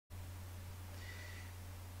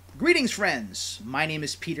Greetings, friends! My name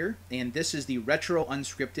is Peter, and this is the Retro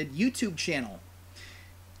Unscripted YouTube channel.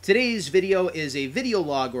 Today's video is a video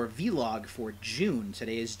log or vlog for June.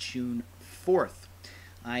 Today is June 4th.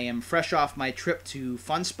 I am fresh off my trip to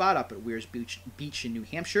Fun Spot up at Weirs Beach in New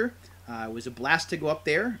Hampshire. It was a blast to go up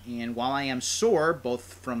there, and while I am sore, both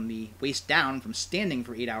from the waist down from standing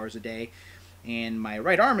for 8 hours a day, and my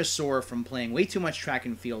right arm is sore from playing way too much track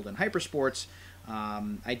and field and hypersports,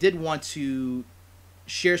 I did want to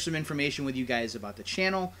share some information with you guys about the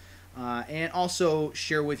channel, and also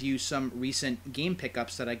share with you some recent game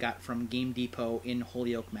pickups that I got from Game Depot in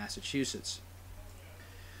Holyoke, Massachusetts.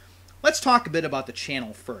 Let's talk a bit about the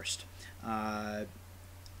channel first.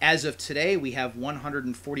 As of today, we have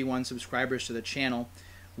 141 subscribers to the channel,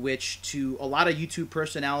 which to a lot of YouTube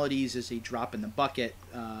personalities is a drop in the bucket,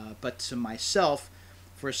 but to myself,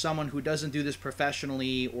 for someone who doesn't do this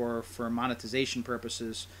professionally or for monetization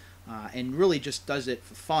purposes, and really just does it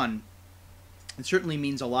for fun, it certainly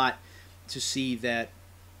means a lot to see that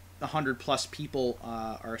 100 plus people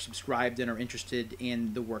are subscribed and are interested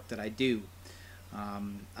in the work that I do.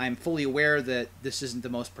 I'm fully aware that this isn't the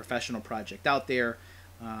most professional project out there,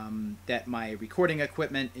 that my recording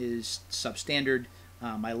equipment is substandard.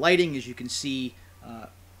 My lighting, as you can see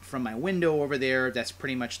from my window over there, that's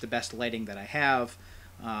pretty much the best lighting that I have.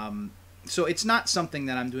 So it's not something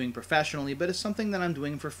that I'm doing professionally, but it's something that I'm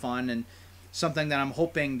doing for fun, and something that I'm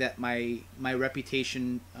hoping that my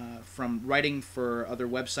reputation from writing for other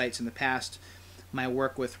websites in the past, my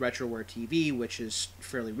work with RetroWare TV, which is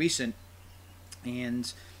fairly recent,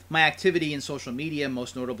 and my activity in social media,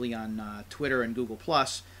 most notably on Twitter and Google+,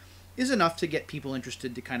 is enough to get people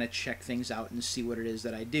interested to kind of check things out and see what it is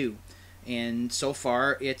that I do. And so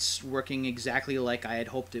far, it's working exactly like I had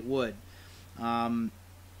hoped it would.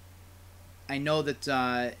 I know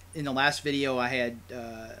that in the last video I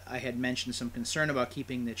had mentioned some concern about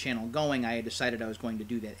keeping the channel going. I had decided I was going to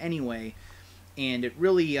do that anyway, and it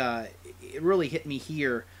really hit me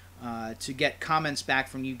here to get comments back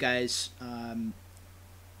from you guys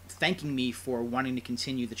thanking me for wanting to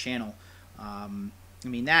continue the channel. I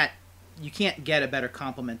mean, that you can't get a better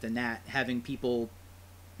compliment than that, having people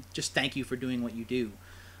just thank you for doing what you do.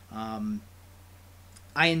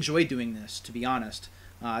 I enjoy doing this, to be honest.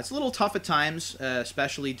 It's a little tough at times,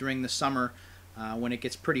 especially during the summer when it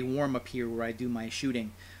gets pretty warm up here where I do my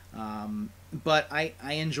shooting. But I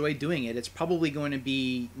enjoy doing it. It's probably going to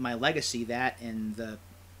be my legacy, that and the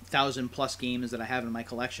 1,000+ games that I have in my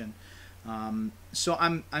collection. So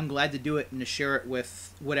I'm glad to do it and to share it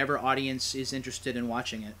with whatever audience is interested in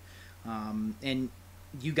watching it. And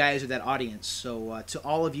you guys are that audience. So to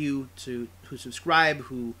all of you who subscribe,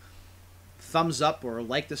 who thumbs up or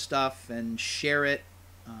like the stuff and share it,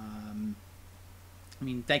 I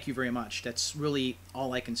mean, thank you very much. That's really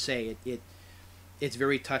all I can say. It's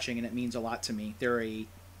very touching, and it means a lot to me.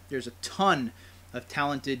 There's a ton of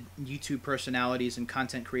talented YouTube personalities and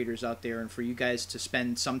content creators out there, and for you guys to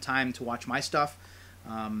spend some time to watch my stuff,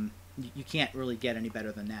 you can't really get any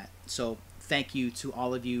better than that. So thank you to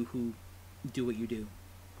all of you who do what you do.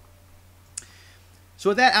 So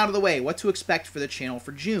with that out of the way, what to expect for the channel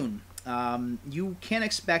for June. You can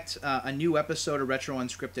expect a new episode of Retro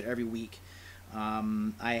Unscripted every week.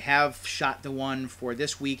 I have shot the one for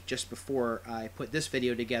this week just before I put this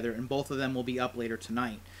video together, and both of them will be up later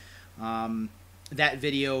tonight. That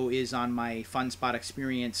video is on my Fun Spot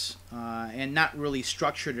experience, and not really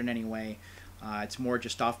structured in any way. It's more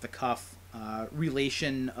just off the cuff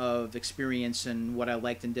relation of experience and what I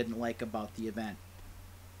liked and didn't like about the event.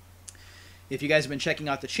 If you guys have been checking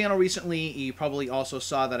out the channel recently, you probably also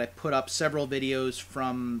saw that I put up several videos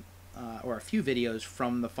from, or a few videos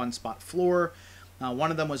from the Fun Spot floor.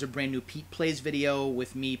 One of them was a brand new Pete Plays video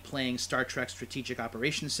with me playing Star Trek Strategic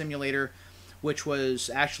Operations Simulator, which was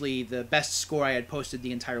actually the best score I had posted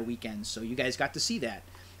the entire weekend, so you guys got to see that.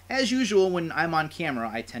 As usual, when I'm on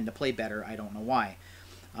camera, I tend to play better. I don't know why.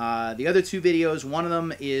 The other two videos, one of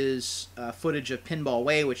them is footage of Pinball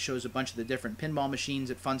Way, which shows a bunch of the different pinball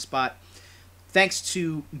machines at Fun Spot. Thanks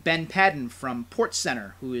to Ben Padden from Port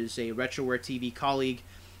Center, who is a RetroWare TV colleague,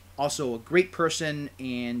 also a great person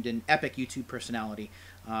and an epic YouTube personality,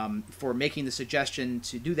 for making the suggestion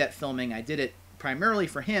to do that filming. I did it primarily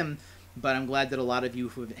for him, but I'm glad that a lot of you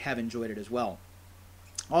have enjoyed it as well.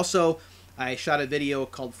 Also, I shot a video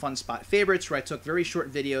called Fun Spot Favorites, where I took very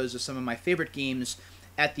short videos of some of my favorite games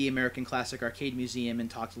at the American Classic Arcade Museum and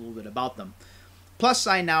talked a little bit about them. Plus,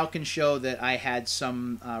 I now can show that I had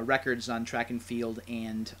some records on track and field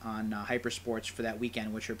and on hypersports for that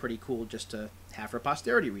weekend, which are pretty cool just to have for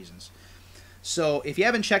posterity reasons. So if you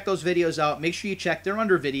haven't checked those videos out, make sure you check. They're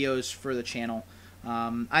under videos for the channel.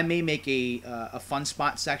 I may make a fun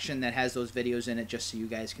spot section that has those videos in it just so you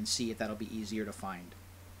guys can see it. That'll be easier to find.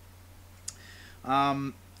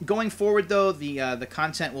 Going forward, though, the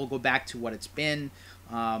content will go back to what it's been.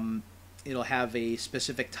 It'll have a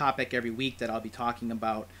specific topic every week that I'll be talking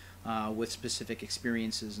about with specific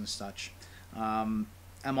experiences and such. I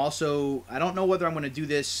don't know whether I'm going to do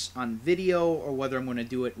this on video or whether I'm going to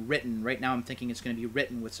do it written. Right now I'm thinking it's going to be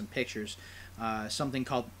written with some pictures. Something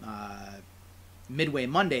called Midway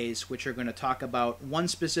Mondays, which are going to talk about one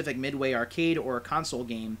specific Midway arcade or console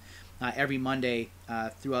game every Monday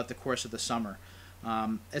throughout the course of the summer.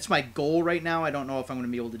 It's my goal right now. I don't know if I'm going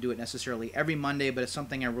to be able to do it necessarily every Monday, but it's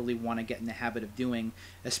something I really want to get in the habit of doing,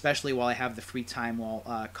 especially while I have the free time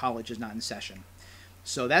while college is not in session.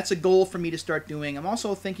 So that's a goal for me to start doing. I'm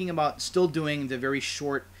also thinking about still doing the very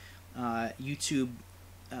short YouTube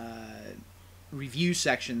review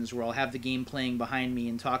sections where I'll have the game playing behind me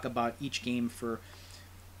and talk about each game for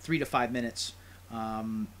 3 to 5 minutes.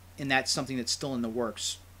 And that's something that's still in the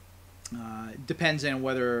works. Depends on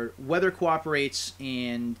whether weather cooperates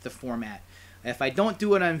and the format. If I don't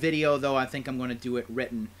do it on video, though, I think I'm going to do it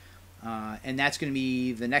written. And that's going to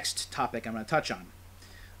be the next topic I'm going to touch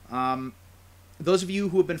on. Those of you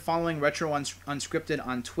who have been following Retro Unscripted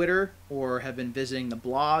on Twitter or have been visiting the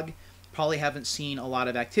blog probably haven't seen a lot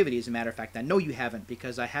of activity. As a matter of fact, I know you haven't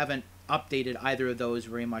because I haven't updated either of those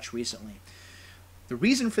very much recently. The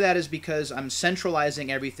reason for that is because I'm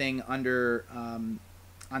centralizing everything under on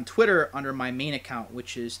Twitter under my main account,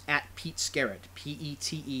 which is @PeteSkerritt,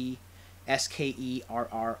 PeteSkerritt.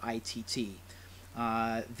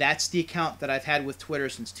 That's the account that I've had with Twitter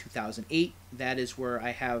since 2008. That is where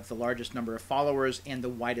I have the largest number of followers and the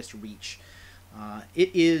widest reach.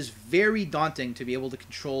 It is very daunting to be able to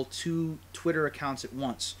control 2 Twitter accounts at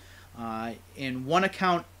once. And one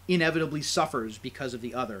account inevitably suffers because of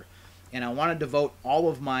the other. And I want to devote all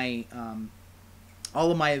of my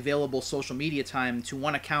available social media time to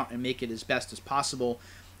one account and make it as best as possible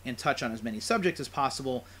and touch on as many subjects as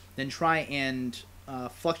possible, then try and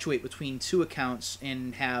fluctuate between 2 accounts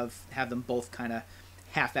and have them both kind of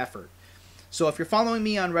half effort. So if you're following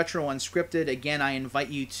me on Retro Unscripted, again, I invite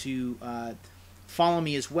you to follow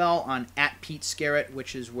me as well on @PeteSkerritt,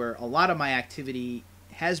 which is where a lot of my activity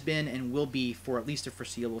has been and will be for at least a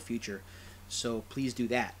foreseeable future. So please do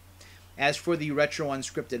that. As for the Retro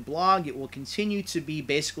Unscripted blog, it will continue to be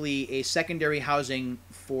basically a secondary housing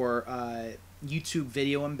for YouTube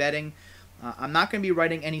video embedding. I'm not going to be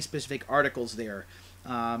writing any specific articles there.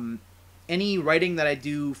 Any writing that I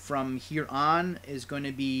do from here on is going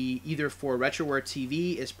to be either for RetroWare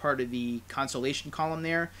TV as part of the consolation column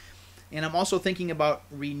there, and I'm also thinking about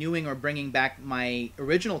renewing or bringing back my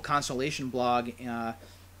original consolation blog,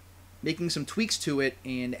 making some tweaks to it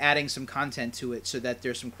and adding some content to it so that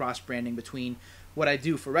there's some cross-branding between what I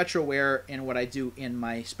do for RetroWare and what I do in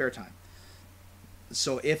my spare time.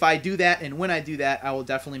 So if I do that and when I do that, I will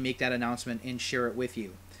definitely make that announcement and share it with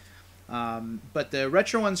you. But the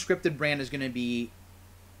Retro Unscripted brand is going to be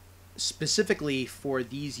specifically for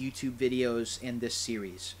these YouTube videos and this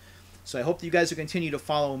series. So I hope that you guys will continue to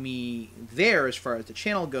follow me there as far as the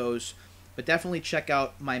channel goes, but definitely check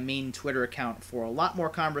out my main Twitter account for a lot more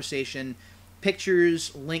conversation,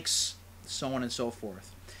 pictures, links, so on and so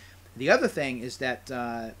forth. The other thing is that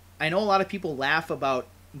I know a lot of people laugh about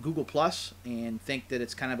Google Plus and think that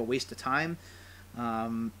it's kind of a waste of time.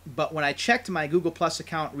 But when I checked my Google Plus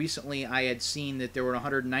account recently, I had seen that there were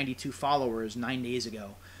 192 followers 9 days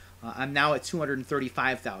ago. I'm now at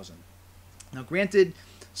 235,000. Now, granted,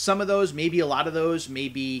 some of those, maybe a lot of those, may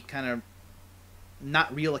be kind of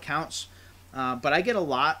not real accounts, but I get a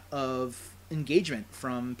lot of engagement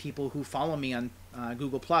from people who follow me on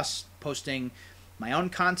Google Plus, posting my own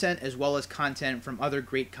content as well as content from other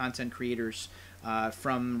great content creators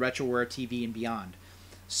from RetroWare TV and beyond.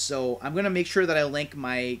 So I'm going to make sure that I link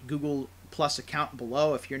my Google Plus account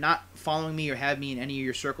below. If you're not following me or have me in any of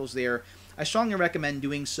your circles there, I strongly recommend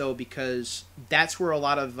doing so, because that's where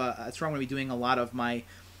that's where I'm going to be doing a lot of my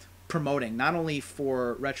promoting, not only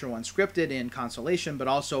for Retro Unscripted and Consolation, but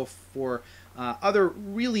also for other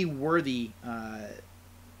really worthy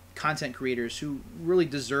content creators who really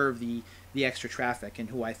deserve the extra traffic and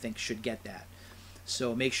who I think should get that.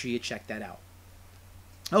 So make sure you check that out.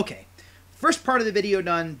 Okay, first part of the video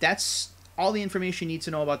done. That's all the information you need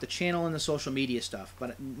to know about the channel and the social media stuff.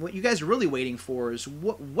 But what you guys are really waiting for is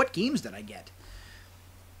what games did I get?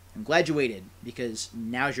 I'm glad you waited, because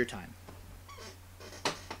now's your time.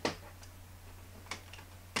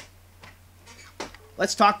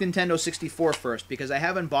 Let's talk Nintendo 64 first, because I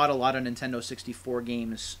haven't bought a lot of Nintendo 64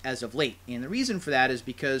 games as of late. And the reason for that is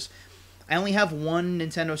because I only have one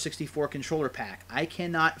Nintendo 64 controller pack. I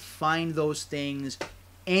cannot find those things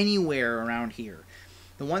anywhere around here.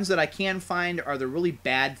 The ones that I can find are the really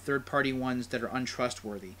bad third-party ones that are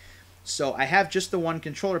untrustworthy. So I have just the one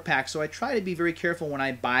controller pack, so I try to be very careful when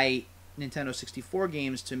I buy Nintendo 64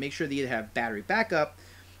 games to make sure they either have battery backup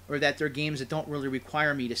or that they're games that don't really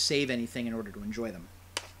require me to save anything in order to enjoy them.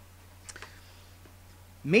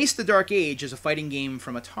 Mace the Dark Age is a fighting game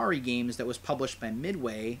from Atari Games that was published by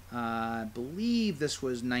Midway. I believe this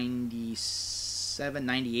was 97,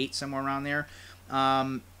 98, somewhere around there.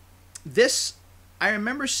 This I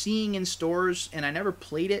remember seeing in stores, and I never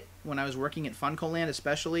played it when I was working at FuncoLand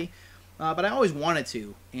especially, but I always wanted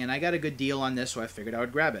to, and I got a good deal on this, so I figured I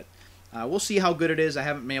would grab it. We'll see how good it is. I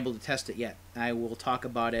haven't been able to test it yet. I will talk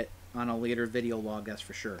about it on a later video log, that's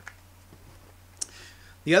for sure.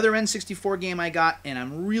 The other N64 game I got, and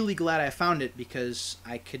I'm really glad I found it because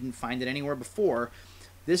I couldn't find it anywhere before,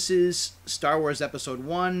 this is Star Wars Episode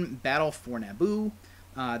 1, Battle for Naboo.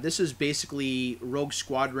 This is basically Rogue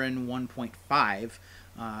Squadron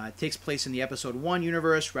 1.5. It takes place in the Episode 1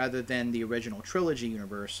 universe rather than the original trilogy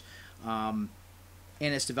universe. And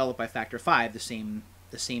it's developed by Factor 5, the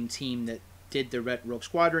same team that did the Rogue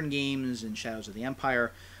Squadron games and Shadows of the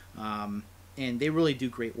Empire. And they really do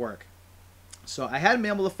great work. So I hadn't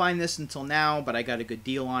been able to find this until now, but I got a good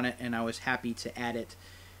deal on it, and I was happy to add it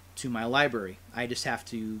to my library. I just have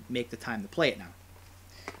to make the time to play it now.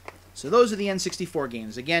 So those are the N64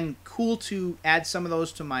 games. Again, cool to add some of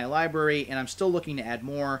those to my library, and I'm still looking to add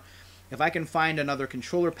more. If I can find another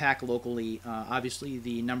controller pack locally, obviously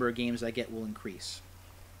the number of games I get will increase.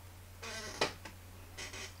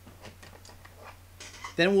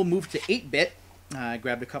 Then we'll move to 8-bit. I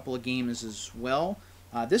grabbed a couple of games as well.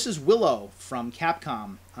 This is Willow from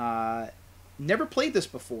Capcom. Never played this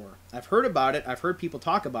before. I've heard about it. I've heard people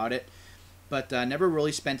talk about it, but never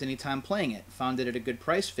really spent any time playing it. Found it at a good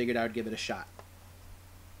price, figured I would give it a shot.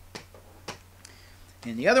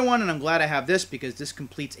 And the other one, and I'm glad I have this because this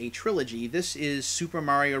completes a trilogy, this is Super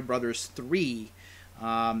Mario Bros. 3.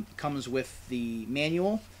 Comes with the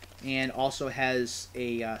manual and also has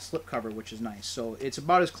a slipcover, which is nice. So it's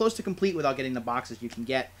about as close to complete without getting the box as you can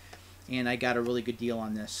get. And I got a really good deal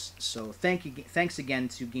on this. So thanks again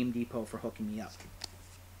to Game Depot for hooking me up.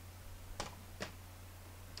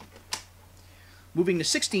 Moving to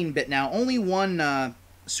 16-bit now. Only one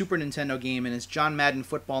Super Nintendo game, and it's John Madden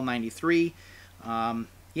Football 93.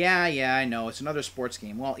 Yeah, I know. It's another sports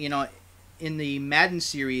game. Well, you know, in the Madden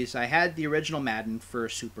series, I had the original Madden for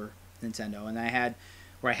Super Nintendo, and I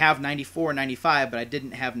have 94 and 95, but I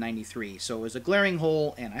didn't have 93. So it was a glaring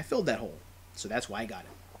hole, and I filled that hole. So that's why I got it.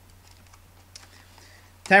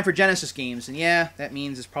 Time for Genesis games, and yeah, that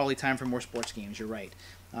means it's probably time for more sports games. You're right.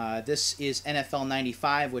 This is NFL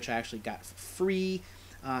 95, which I actually got for free.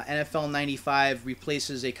 NFL 95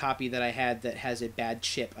 replaces a copy that I had that has a bad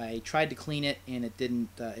chip. I tried to clean it, and it didn't.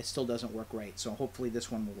 It still doesn't work right. So hopefully this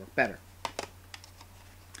one will work better.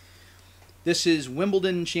 This is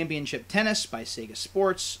Wimbledon Championship Tennis by Sega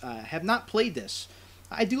Sports. I have not played this.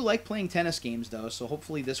 I do like playing tennis games, though, so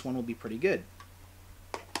hopefully this one will be pretty good.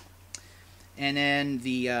 And then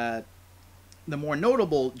the more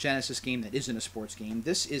notable Genesis game that isn't a sports game,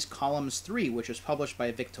 this is Columns 3, which was published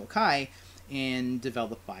by Vic Tokai and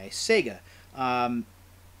developed by Sega. I'm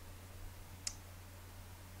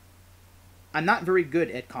not very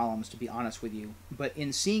good at Columns, to be honest with you, but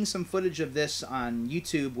in seeing some footage of this on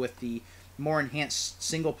YouTube with the more enhanced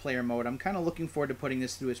single-player mode, I'm kind of looking forward to putting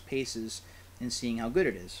this through its paces and seeing how good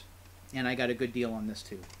it is. And I got a good deal on this,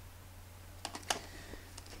 too.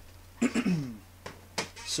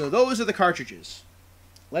 So those are the cartridges.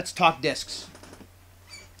 Let's talk discs.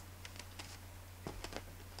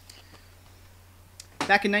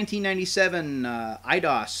 Back in 1997,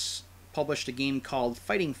 IDOS published a game called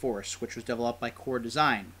Fighting Force, which was developed by Core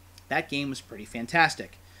Design. That game was pretty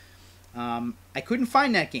fantastic. I couldn't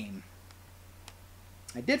find that game.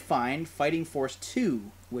 I did find Fighting Force 2,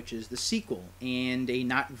 which is the sequel, and a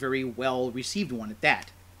not very well received one at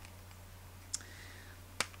that.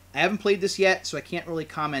 I haven't played this yet, so I can't really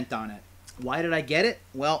comment on it. Why did I get it?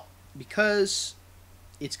 Well, because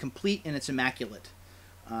it's complete and it's immaculate.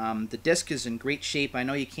 The disc is in great shape. I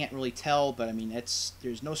know you can't really tell, but I mean,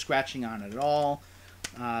 there's no scratching on it at all.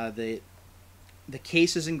 The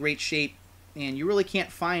case is in great shape, and you really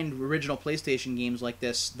can't find original PlayStation games like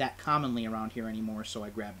this that commonly around here anymore, so I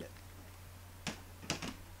grabbed it.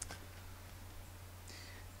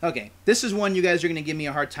 Okay, this is one you guys are going to give me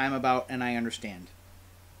a hard time about, and I understand.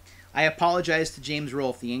 I apologize to James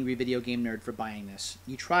Rolfe, the angry video game nerd, for buying this.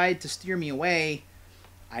 He tried to steer me away.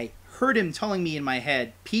 I heard him telling me in my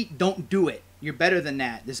head, Pete, don't do it. You're better than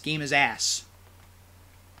that. This game is ass.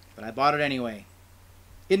 But I bought it anyway.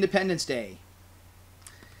 Independence Day.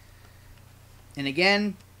 And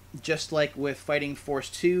again, just like with Fighting Force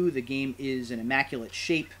 2, the game is in immaculate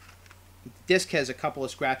shape. The disc has a couple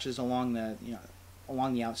of scratches along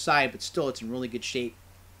the outside, but still it's in really good shape.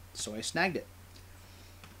 So I snagged it.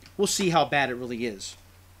 We'll see how bad it really is.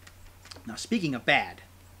 Now, speaking of bad,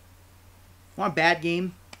 want a bad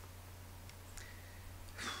game?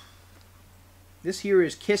 This here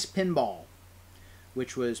is Kiss Pinball,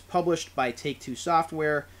 which was published by Take-Two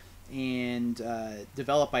Software and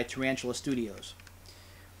developed by Tarantula Studios.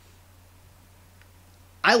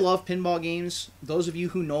 I love pinball games. Those of you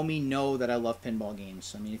who know me know that I love pinball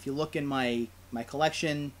games. I mean, if you look in my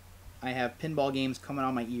collection, I have pinball games coming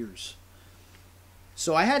out my ears.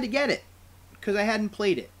 So I had to get it because I hadn't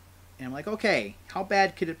played it. And I'm like, okay, how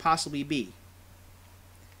bad could it possibly be?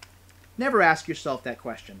 Never ask yourself that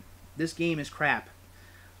question. This game is crap.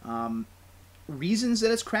 Reasons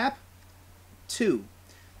that it's crap? 2.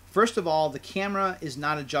 First of all, the camera is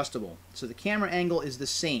not adjustable. So the camera angle is the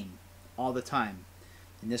same all the time.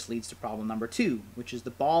 And this leads to problem number 2, which is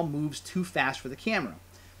the ball moves too fast for the camera.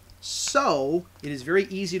 So it is very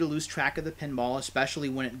easy to lose track of the pinball, especially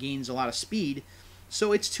when it gains a lot of speed.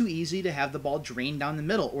 So it's too easy to have the ball drain down the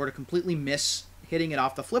middle or to completely miss hitting it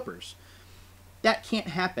off the flippers. That can't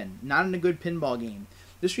happen. Not in a good pinball game.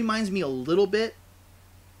 This reminds me a little bit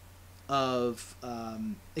of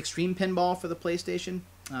Extreme Pinball for the PlayStation,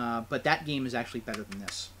 but that game is actually better than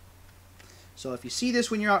this. So if you see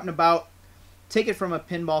this when you're out and about, take it from a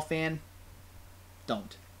pinball fan.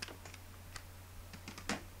 Don't.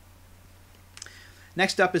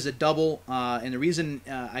 Next up is a double, and the reason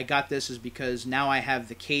I got this is because now I have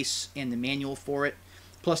the case and the manual for it,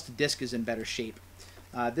 plus the disc is in better shape.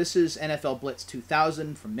 This is NFL Blitz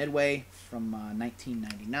 2000 from Midway from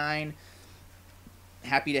 1999.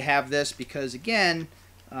 Happy to have this because, again,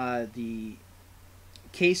 the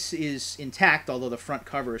case is intact, although the front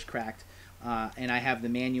cover is cracked, and I have the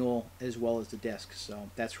manual as well as the disc, so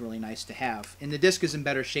that's really nice to have. And the disc is in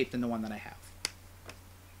better shape than the one that I have.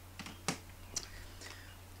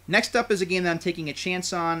 Next up is a game that I'm taking a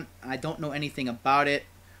chance on. I don't know anything about it.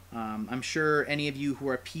 I'm sure any of you who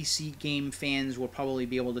are PC game fans will probably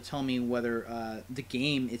be able to tell me whether the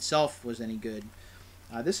game itself was any good.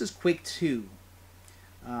 This is Quake 2.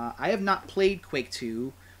 I have not played Quake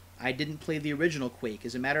 2. I didn't play the original Quake.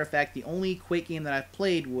 As a matter of fact, the only Quake game that I've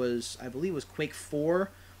played was, I believe, was Quake 4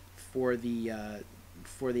 for the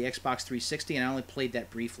Xbox 360, and I only played that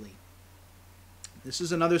briefly. This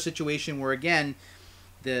is another situation where, again,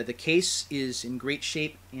 the case is in great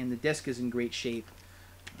shape and the disc is in great shape.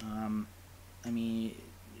 I mean,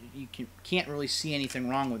 you can't really see anything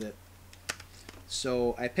wrong with it.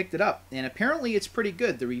 So I picked it up, and apparently it's pretty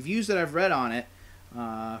good. The reviews that I've read on it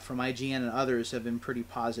from IGN and others have been pretty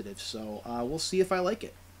positive, so we'll see if I like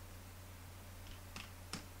it.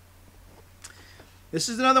 This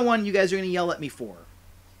is another one you guys are going to yell at me for.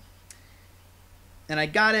 And I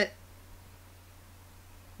got it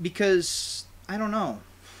because, I don't know.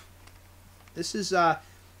 This is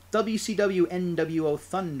WCW NWO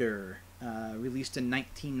Thunder, released in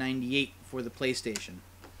 1998 for the PlayStation.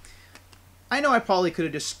 I know I probably could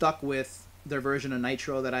have just stuck with their version of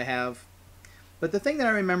Nitro that I have, but the thing that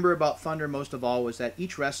I remember about Thunder most of all was that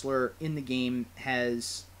each wrestler in the game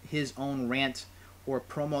has his own rant or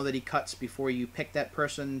promo that he cuts before you pick that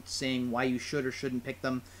person, saying why you should or shouldn't pick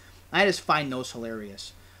them. I just find those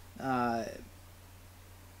hilarious. I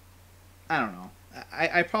don't know.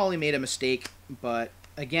 I probably made a mistake, but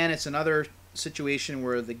again, it's another situation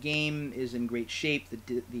where the game is in great shape,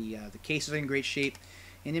 the case is in great shape,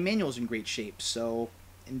 and the manual is in great shape. So,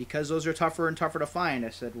 and because those are tougher and tougher to find, I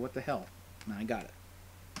said, what the hell? And I got it.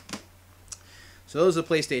 So those are the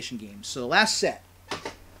PlayStation games. So the last set,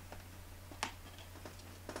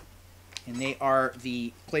 and they are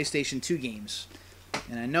the PlayStation 2 games.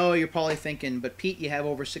 And I know you're probably thinking, but Pete, you have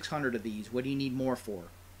over 600 of these. What do you need more for?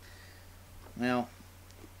 Well,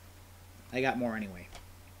 I got more anyway.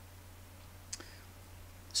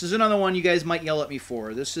 This is another one you guys might yell at me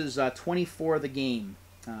for. This is 24 the game.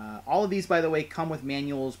 All of these, by the way, come with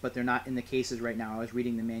manuals, but they're not in the cases right now. I was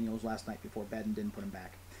reading the manuals last night before bed and didn't put them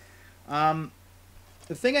back.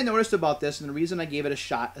 The thing I noticed about this, and the reason I gave it a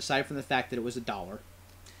shot, aside from the fact that it was $1,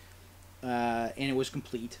 and it was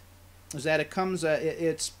complete, is that it comes,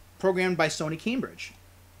 it's programmed by Sony Cambridge.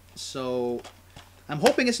 So I'm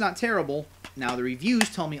hoping it's not terrible. Now, the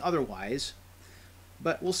reviews tell me otherwise,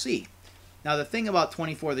 but we'll see. Now, the thing about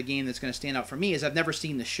 24 the game that's going to stand out for me is I've never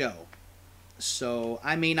seen the show. So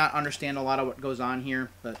I may not understand a lot of what goes on here,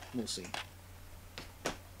 but we'll see.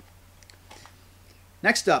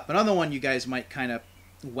 Next up, another one you guys might kind of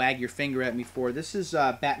wag your finger at me for. This is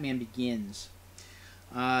Batman Begins.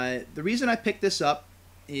 The reason I picked this up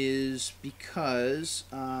is because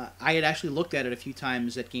I had actually looked at it a few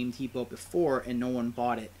times at Game Depot before and no one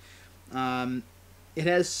bought it. It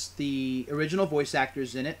has the original voice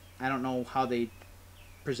actors in it. I don't know how they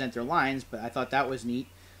present their lines, but I thought that was neat.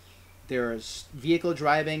 There's vehicle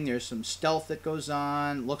driving. There's some stealth that goes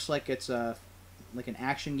on. Looks like it's like an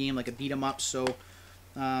action game, like a beat 'em up. So,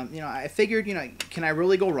 I figured, can I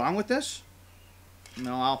really go wrong with this?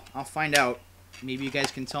 No, I'll find out. Maybe you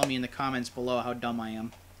guys can tell me in the comments below how dumb I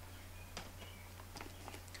am.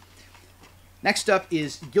 Next up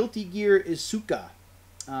is Guilty Gear Isuka.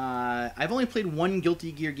 I've only played one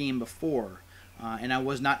Guilty Gear game before, and I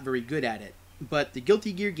was not very good at it. But the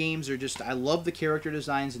Guilty Gear games are just, I love the character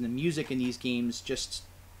designs and the music in these games,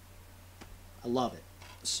 I love it.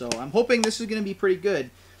 So I'm hoping this is going to be pretty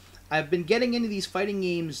good. I've been getting into these fighting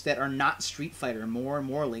games that are not Street Fighter more and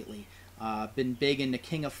more lately. Been big into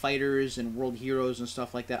King of Fighters and World Heroes and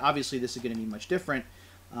stuff like that. Obviously this is going to be much different,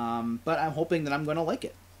 but I'm hoping that I'm going to like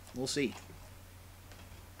it. We'll see.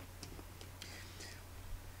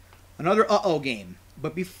 Another uh-oh game.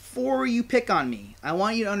 But before you pick on me, I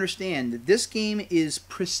want you to understand that this game is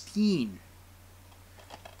pristine.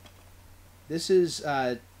 This is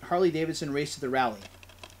Harley-Davidson Race to the Rally.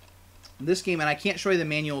 This game, and I can't show you the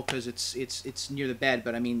manual because it's near the bed,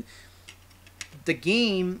 but I mean, the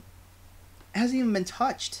game hasn't even been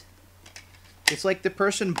touched. It's like the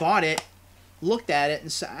person bought it, looked at it,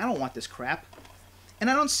 and said, I don't want this crap. And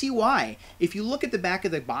I don't see why. If you look at the back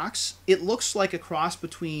of the box, it looks like a cross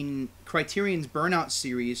between Criterion's Burnout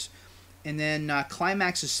series and then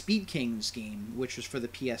Climax's Speed Kings game, which was for the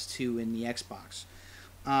PS2 and the Xbox.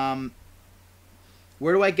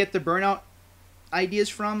 Where do I get the Burnout ideas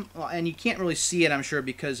from? Well, and you can't really see it, I'm sure,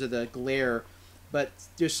 because of the glare. But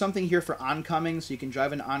there's something here for oncoming, so you can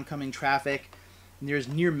drive into oncoming traffic. And there's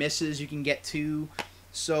near misses you can get to.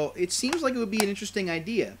 So it seems like it would be an interesting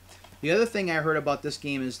idea. The other thing I heard about this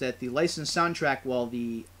game is that the licensed soundtrack, while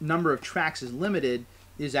the number of tracks is limited,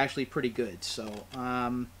 is actually pretty good. So,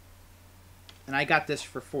 and I got this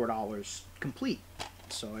for $4 complete.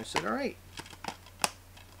 So I said, all right.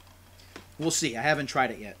 We'll see. I haven't tried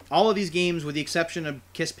it yet. All of these games, with the exception of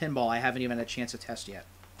Kiss Pinball, I haven't even had a chance to test yet.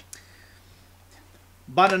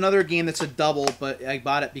 Bought another game that's a double, but I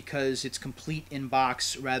bought it because it's complete in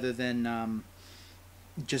box rather than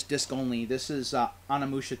just disc only. This is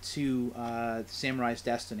Onimusha 2, Samurai's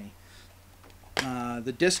Destiny.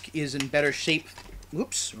 The disc is in better shape.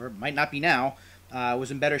 Whoops, or it might not be now. Was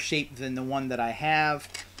in better shape than the one that I have.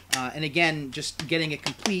 And again, just getting it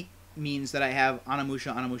complete means that I have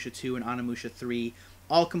Onimusha, Onimusha 2, and Onimusha 3,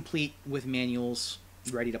 all complete with manuals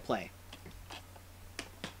ready to play.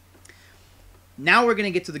 Now we're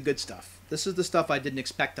going to get to the good stuff. This is the stuff I didn't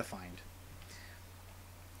expect to find.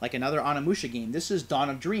 Like another Onimusha game. This is Dawn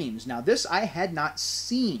of Dreams. Now this I had not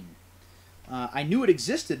seen. I knew it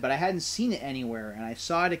existed, but I hadn't seen it anywhere. And I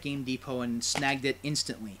saw it at Game Depot and snagged it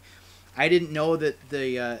instantly. I didn't know that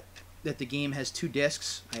the game has 2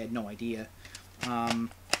 discs. I had no idea.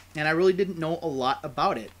 And I really didn't know a lot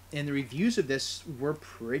about it. And the reviews of this were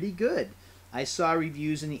pretty good. I saw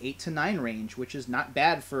reviews in the 8 to 9 range, which is not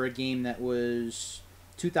bad for a game that was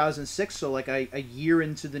 2006, so like a year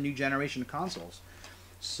into the new generation of consoles.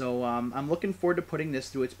 So I'm looking forward to putting this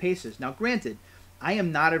through its paces. Now, granted, I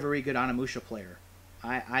am not a very good Onimusha player.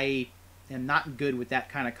 I am not good with that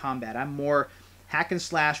kind of combat. I'm more hack and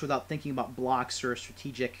slash without thinking about blocks or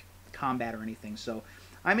strategic combat or anything. So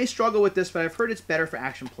I may struggle with this, but I've heard it's better for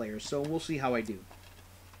action players, so we'll see how I do.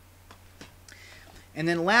 And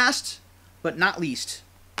then last but not least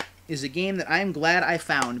is a game that I'm glad I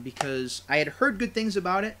found because I had heard good things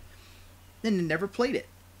about it and never played it.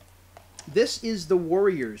 This is The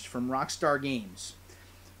Warriors from Rockstar Games.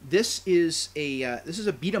 This is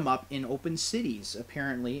a beat 'em up in open cities,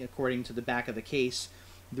 apparently, according to the back of the case.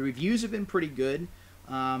 The reviews have been pretty good,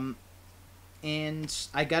 and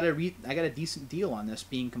I got a decent deal on this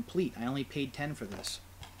being complete. I only paid $10 for this.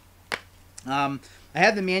 I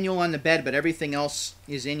had the manual on the bed, but everything else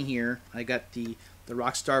is in here. I got the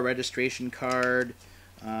Rockstar registration card.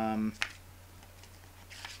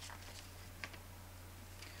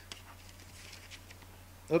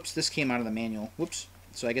 Oops, this came out of the manual. Whoops.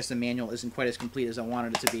 So I guess the manual isn't quite as complete as I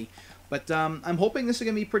wanted it to be. But I'm hoping this is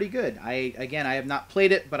going to be pretty good. Again, I have not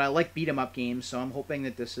played it, but I like beat-em-up games, so I'm hoping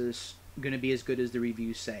that this is going to be as good as the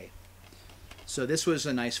reviews say. So this was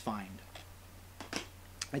a nice find.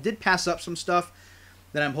 I did pass up some stuff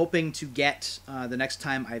that I'm hoping to get the next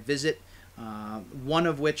time I visit. One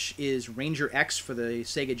of which is Ranger X for the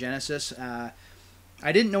Sega Genesis.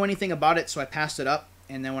 I didn't know anything about it, so I passed it up.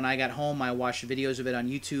 And then when I got home, I watched videos of it on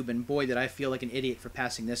YouTube, and boy, did I feel like an idiot for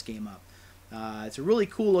passing this game up. It's a really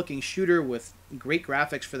cool looking shooter with great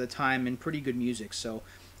graphics for the time and pretty good music, so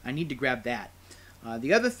I need to grab that.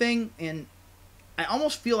 The other thing, and I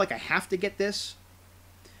almost feel like I have to get this,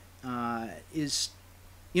 is,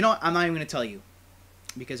 you know what, I'm not even going to tell you,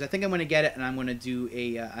 because I think I'm going to get it, and I'm going to do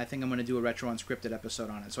a Retro Unscripted episode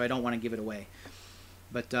on it, so I don't want to give it away.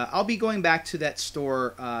 But I'll be going back to that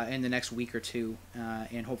store in the next week or two,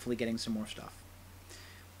 and hopefully getting some more stuff.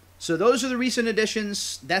 So those are the recent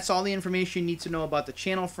additions. That's all the information you need to know about the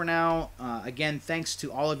channel for now. Again, thanks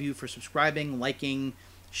to all of you for subscribing, liking,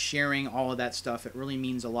 sharing, all of that stuff. It really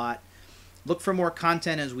means a lot. Look for more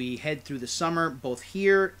content as we head through the summer, both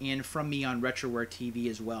here and from me on Retroware TV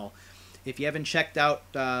as well. If you haven't checked out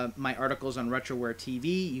my articles on Retroware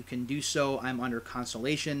TV, you can do so. I'm under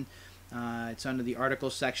Constellation. It's under the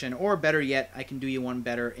articles section, or better yet, I can do you one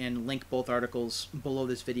better and link both articles below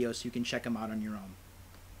this video so you can check them out on your own.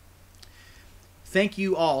 Thank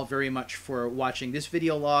you all very much for watching this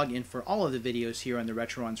video log and for all of the videos here on the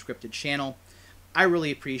Retro Unscripted channel. I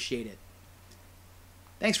really appreciate it.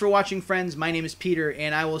 Thanks for watching, friends. My name is Peter,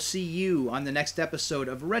 and I will see you on the next episode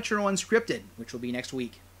of Retro Unscripted, which will be next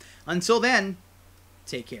week. Until then,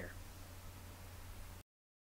 take care.